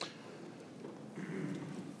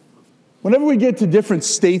Whenever we get to different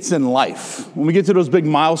states in life, when we get to those big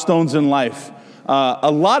milestones in life,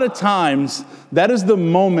 a lot of times that is the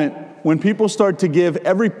moment when people start to give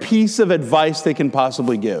every piece of advice they can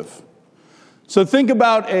possibly give. So think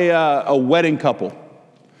about a wedding couple.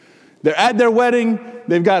 They're at their wedding.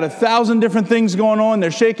 They've got 1,000 different things going on.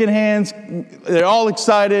 They're shaking hands. They're all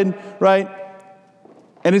excited, right?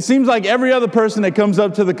 And it seems like every other person that comes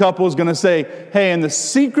up to the couple is going to say, hey, and the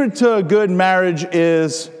secret to a good marriage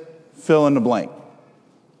is fill in the blank.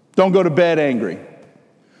 Don't go to bed angry.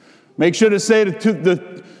 Make sure to say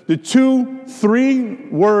the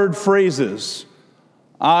 2-3 phrases.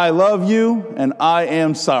 I love you and I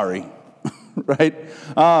am sorry. Right?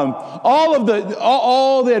 All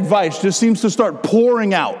the advice just seems to start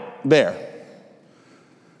pouring out there.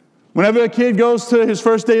 Whenever a kid goes to his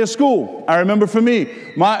first day of school, I remember for me,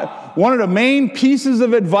 one of the main pieces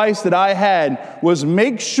of advice that I had was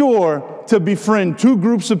make sure to befriend 2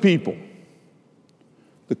 groups of people.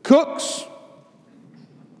 The cooks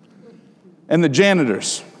and the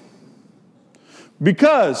janitors.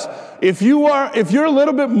 Because if you're a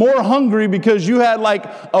little bit more hungry because you had like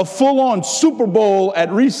a full-on Super Bowl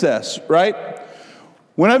at recess, right?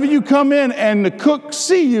 Whenever you come in and the cooks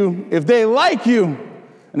see you, if they like you,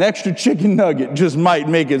 an extra chicken nugget just might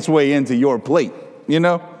make its way into your plate, you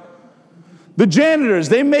know? The janitors,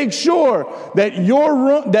 they make sure that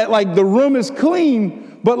the room is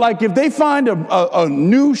clean, but like if they find a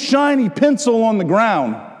new shiny pencil on the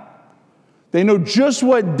ground, they know just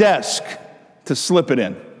what desk to slip it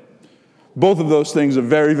in. Both of those things are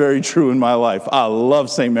very, very true in my life. I love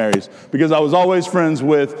St. Mary's because I was always friends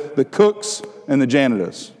with the cooks and the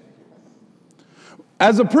janitors.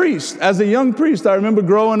 As a young priest, I remember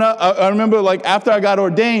growing up, like after I got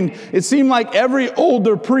ordained, it seemed like every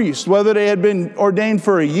older priest, whether they had been ordained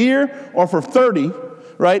for a year or for 30,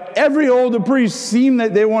 right? Every older priest seemed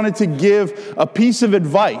that they wanted to give a piece of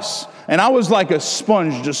advice. And I was like a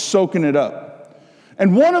sponge just soaking it up.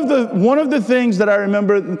 And one of the things that I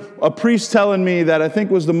remember a priest telling me that I think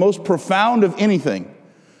was the most profound of anything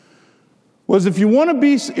was if you want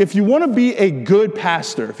to be a good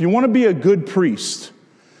pastor, if you want to be a good priest,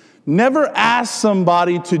 never ask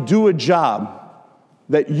somebody to do a job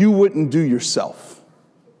that you wouldn't do yourself.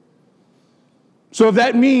 So if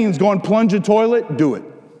that means go and plunge a toilet, do it.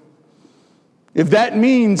 If that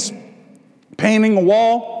means painting a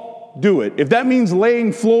wall, do it. If that means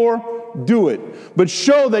laying floor, do it. But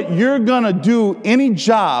show that you're going to do any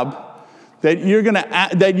job that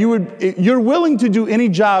you're willing to do any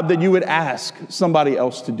job that you would ask somebody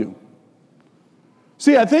else to do.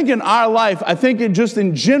 See, I think in our life, just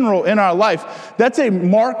in general in our life, that's a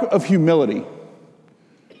mark of humility.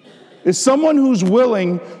 It's someone who's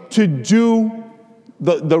willing to do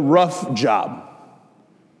the rough job.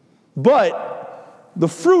 But the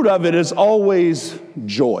fruit of it is always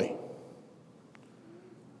joy.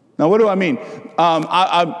 Now, what do I mean?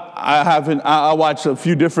 I watch a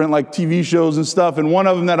few different like TV shows and stuff, and one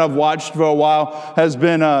of them that I've watched for a while has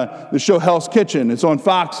been the show Hell's Kitchen. It's on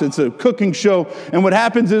Fox. It's a cooking show, and what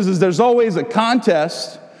happens is there's always a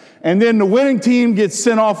contest, and then the winning team gets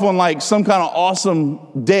sent off on like some kind of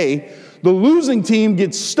awesome day. The losing team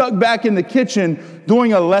gets stuck back in the kitchen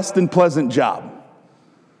doing a less than pleasant job.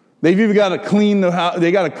 They've either got to clean the house,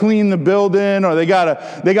 they got to clean the building, or they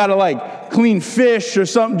got to like clean fish or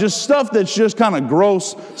something, just stuff that's just kind of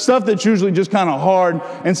gross, stuff that's usually just kind of hard,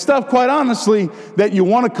 and stuff, quite honestly, that you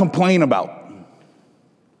want to complain about.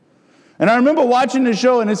 And I remember watching the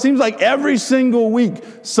show, and it seems like every single week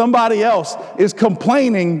somebody else is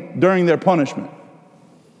complaining during their punishment.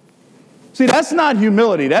 See, that's not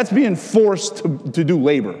humility. That's being forced to do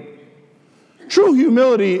labor. True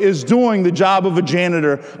humility is doing the job of a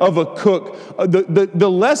janitor, of a cook, the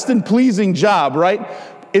less than pleasing job, right?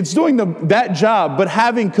 It's doing that job, but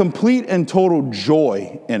having complete and total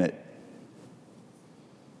joy in it.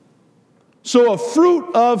 So a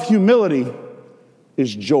fruit of humility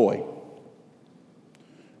is joy.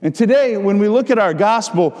 And today, when we look at our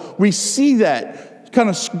gospel, we see that kind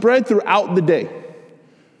of spread throughout the day.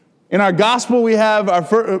 In our gospel, we have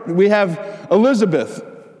Elizabeth,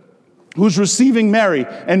 who's receiving Mary.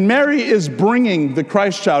 And Mary is bringing the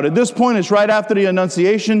Christ child. At this point, it's right after the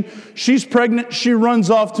Annunciation. She's pregnant. She runs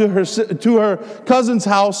off to her cousin's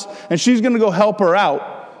house, and she's going to go help her out.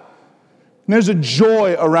 And there's a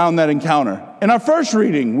joy around that encounter. In our first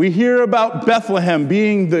reading, we hear about Bethlehem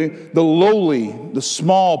being the lowly, the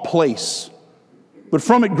small place. But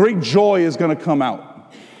from it, great joy is going to come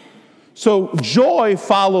out. So joy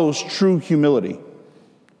follows true humility.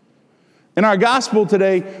 In our gospel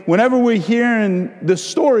today, whenever we're hearing this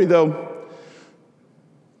story, though,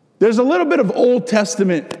 there's a little bit of Old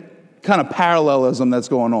Testament kind of parallelism that's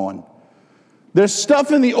going on. There's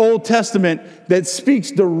stuff in the Old Testament that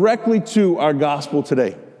speaks directly to our gospel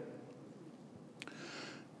today.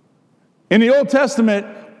 In the Old Testament,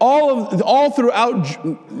 all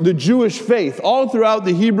throughout the Jewish faith, all throughout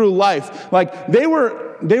the Hebrew life, like they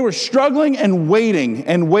were struggling and waiting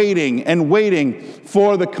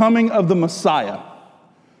for the coming of the Messiah.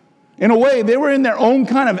 In a way, they were in their own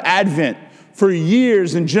kind of Advent for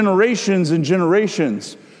years and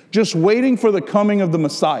generations, just waiting for the coming of the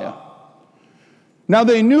Messiah. Now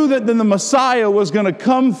they knew that then the Messiah was going to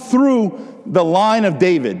come through the line of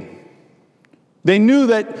David. They knew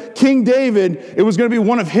that King David, it was going to be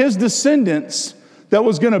one of his descendants that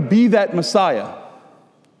was going to be that Messiah.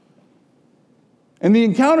 And the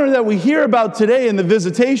encounter that we hear about today in the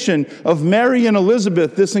visitation of Mary and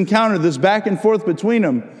Elizabeth, this encounter, this back and forth between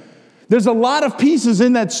them, there's a lot of pieces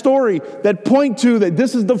in that story that point to that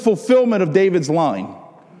this is the fulfillment of David's line.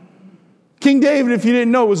 King David, if you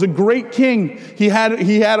didn't know, was a great king. He had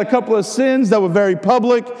a couple of sins that were very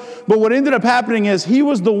public, but what ended up happening is he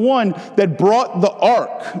was the one that brought the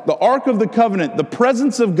Ark of the Covenant, the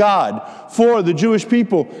presence of God for the Jewish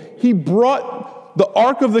people. He brought the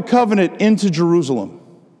Ark of the Covenant into Jerusalem,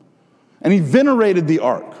 and he venerated the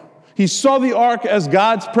Ark. He saw the Ark as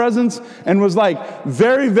God's presence and was like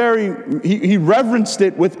he reverenced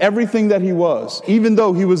it with everything that he was, even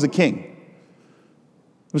though he was a king.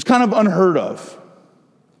 It was kind of unheard of.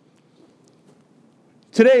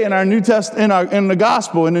 Today in our in the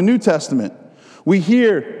gospel, in the New Testament, we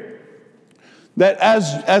hear that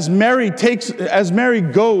as Mary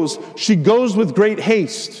goes, she goes with great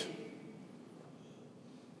haste.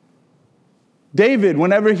 David,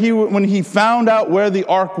 when he found out where the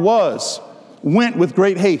ark was, went with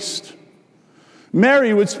great haste.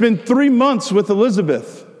 Mary would spend 3 months with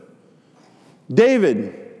Elizabeth.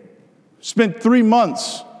 David spent 3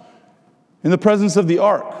 months in the presence of the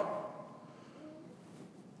ark.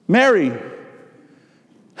 Mary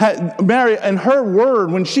and her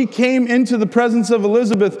word, when she came into the presence of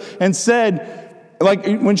Elizabeth and said, like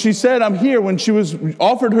when she said, "I'm here," when she was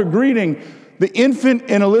offered her greeting, the infant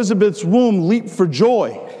in Elizabeth's womb leaped for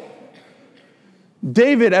joy.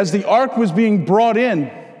 David, as the ark was being brought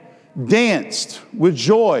in, danced with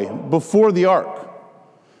joy before the ark.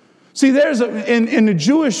 See, in the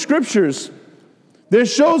Jewish scriptures, there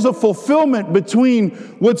shows a fulfillment between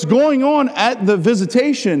what's going on at the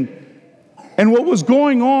visitation and what was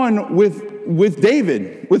going on with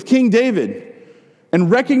David, with King David,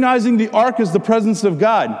 and recognizing the ark as the presence of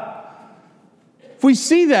God. If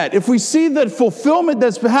we see the fulfillment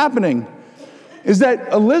that's happening, is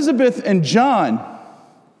that Elizabeth and John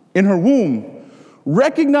in her womb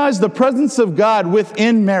recognized the presence of God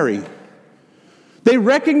within Mary. They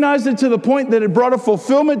recognized it to the point that it brought a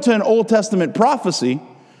fulfillment to an Old Testament prophecy,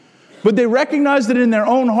 but they recognized it in their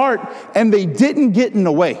own heart, and they didn't get in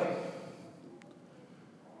the way.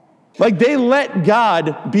 Like they let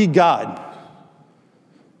God be God.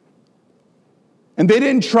 And they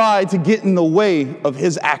didn't try to get in the way of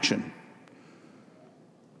his action.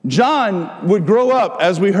 John would grow up,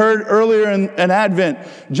 as we heard earlier in Advent.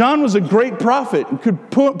 John was a great prophet and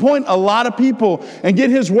could point a lot of people and get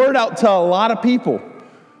his word out to a lot of people.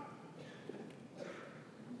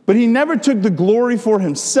 But he never took the glory for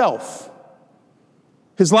himself.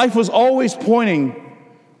 His life was always pointing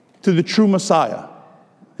to the true Messiah,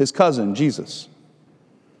 his cousin, Jesus.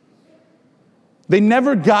 They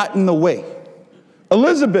never got in the way.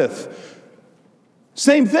 Elizabeth,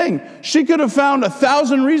 same thing. She could have found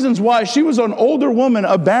 1,000 reasons why she was an older woman,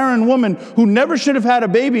 a barren woman who never should have had a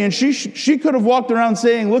baby, and she could have walked around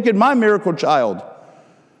saying, "Look at my miracle child."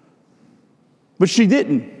 But she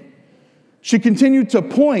didn't. She continued to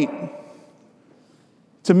point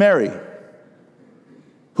to Mary,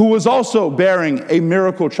 who was also bearing a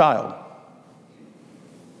miracle child.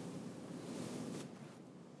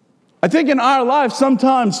 I think in our lives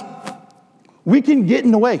sometimes we can get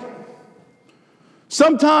in the way.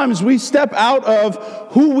 Sometimes we step out of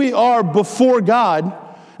who we are before God,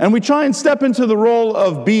 and we try and step into the role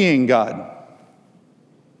of being God.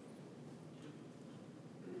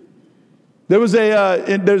 There's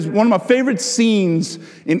one of my favorite scenes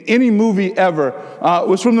in any movie ever.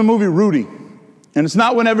 Was from the movie Rudy. And it's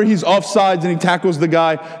not whenever he's offsides and he tackles the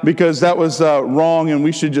guy, because that was wrong, and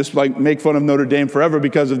we should just make fun of Notre Dame forever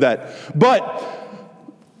because of that. But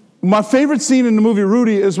my favorite scene in the movie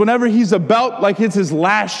Rudy is whenever he's about, it's his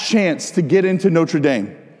last chance to get into Notre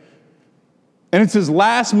Dame. And it's his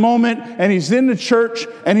last moment, and he's in the church,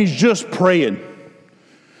 and he's just praying.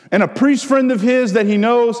 And a priest friend of his that he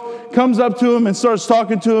knows comes up to him and starts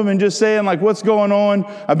talking to him and just saying, like, what's going on?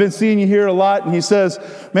 I've been seeing you here a lot. And he says,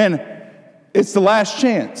 man, it's the last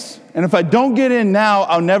chance. And if I don't get in now,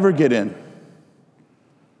 I'll never get in.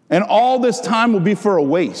 And all this time will be for a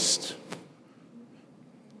waste.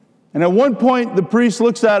 And at one point, the priest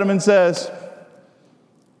looks at him and says,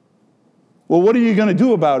 well, what are you going to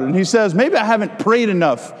do about it? And he says, maybe I haven't prayed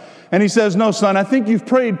enough. And he says, no, son, I think you've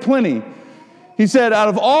prayed plenty. He said, out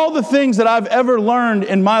of all the things that I've ever learned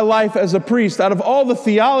in my life as a priest, out of all the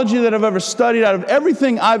theology that I've ever studied, out of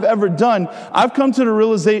everything I've ever done, I've come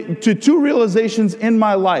to two realizations in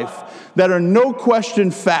my life that are no question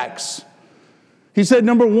facts. He said,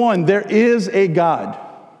 number one, there is a God.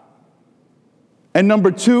 And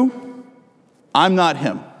number two, I'm not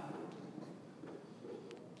him.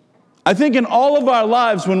 I think in all of our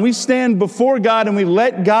lives, when we stand before God and we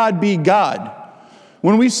let God be God,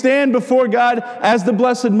 when we stand before God as the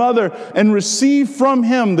Blessed Mother and receive from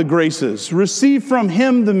him the graces, receive from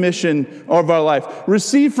him the mission of our life,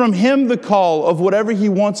 receive from him the call of whatever he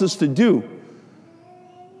wants us to do,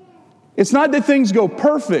 it's not that things go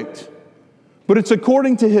perfect, but it's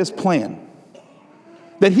according to his plan.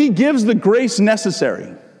 That he gives the grace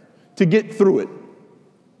necessary to get through it.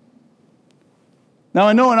 Now,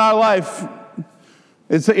 I know in our life,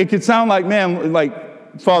 it could sound like, man,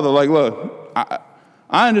 like, Father, like, look,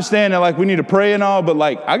 I understand that, like, we need to pray and all, but,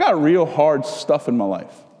 like, I got real hard stuff in my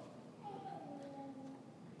life.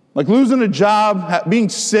 Like losing a job, being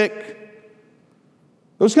sick,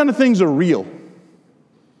 those kind of things are real.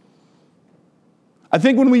 I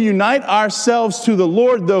think when we unite ourselves to the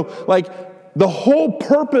Lord, though, like, the whole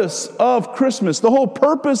purpose of Christmas, the whole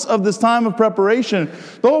purpose of this time of preparation,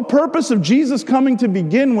 the whole purpose of Jesus coming to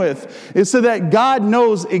begin with is so that God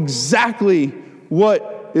knows exactly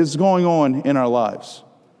what is going on in our lives,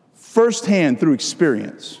 firsthand through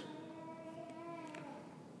experience.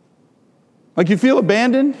 Like you feel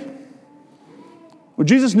abandoned? Well,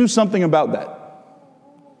 Jesus knew something about that.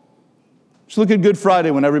 Just look at Good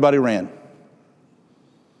Friday when everybody ran.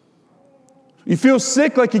 You feel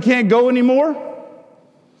sick like you can't go anymore?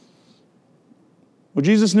 Well,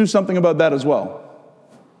 Jesus knew something about that as well.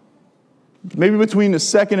 Maybe between the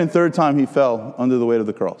second and third time he fell under the weight of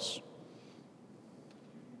the cross.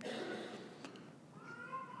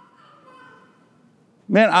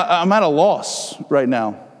 Man, I'm at a loss right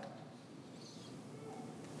now.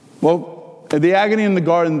 Well, at the agony in the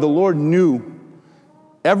garden, the Lord knew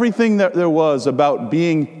everything that there was about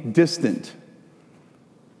being distant,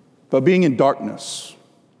 about being in darkness,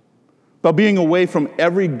 about being away from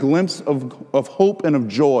every glimpse of hope and of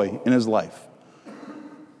joy in his life.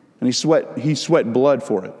 And he sweat blood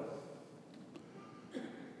for it.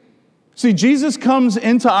 See, Jesus comes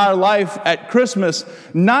into our life at Christmas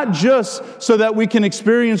not just so that we can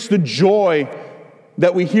experience the joy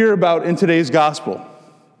that we hear about in today's gospel,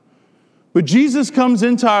 but Jesus comes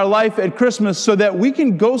into our life at Christmas so that we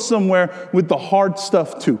can go somewhere with the hard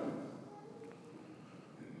stuff too.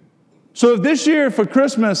 So if this year for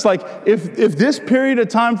Christmas, like if this period of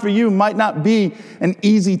time for you might not be an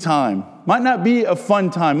easy time, might not be a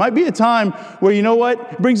fun time, might be a time where, you know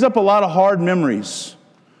what, it brings up a lot of hard memories.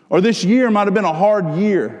 Or this year might have been a hard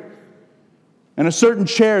year, and a certain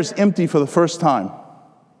chair is empty for the first time.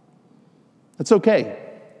 That's okay.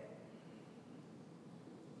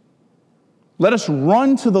 Let us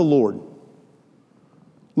run to the Lord.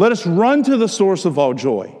 Let us run to the source of all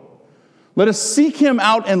joy. Let us seek him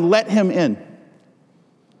out and let him in.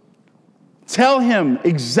 Tell him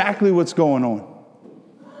exactly what's going on.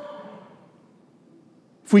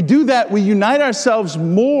 If we do that, we unite ourselves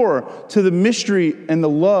more to the mystery and the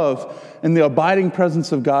love and the abiding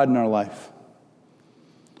presence of God in our life.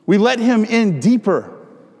 We let him in deeper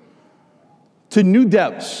to new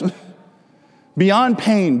depths, beyond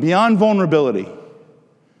pain, beyond vulnerability,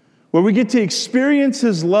 where we get to experience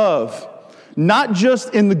his love, not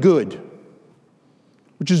just in the good,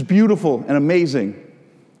 which is beautiful and amazing,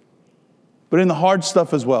 but in the hard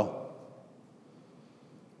stuff as well.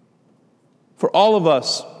 For all of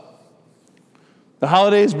us, the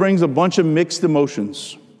holidays brings a bunch of mixed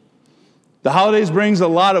emotions. The holidays brings a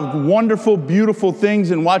lot of wonderful, beautiful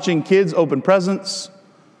things in watching kids open presents.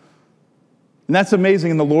 And that's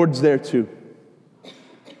amazing, and the Lord's there too.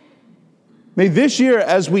 May this year,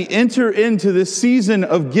 as we enter into this season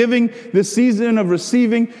of giving, this season of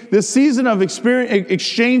receiving, this season of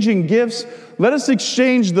exchanging gifts, let us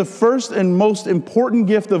exchange the first and most important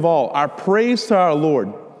gift of all, our praise to our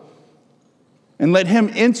Lord. And let him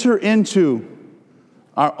enter into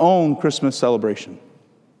our own Christmas celebration.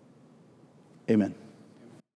 Amen.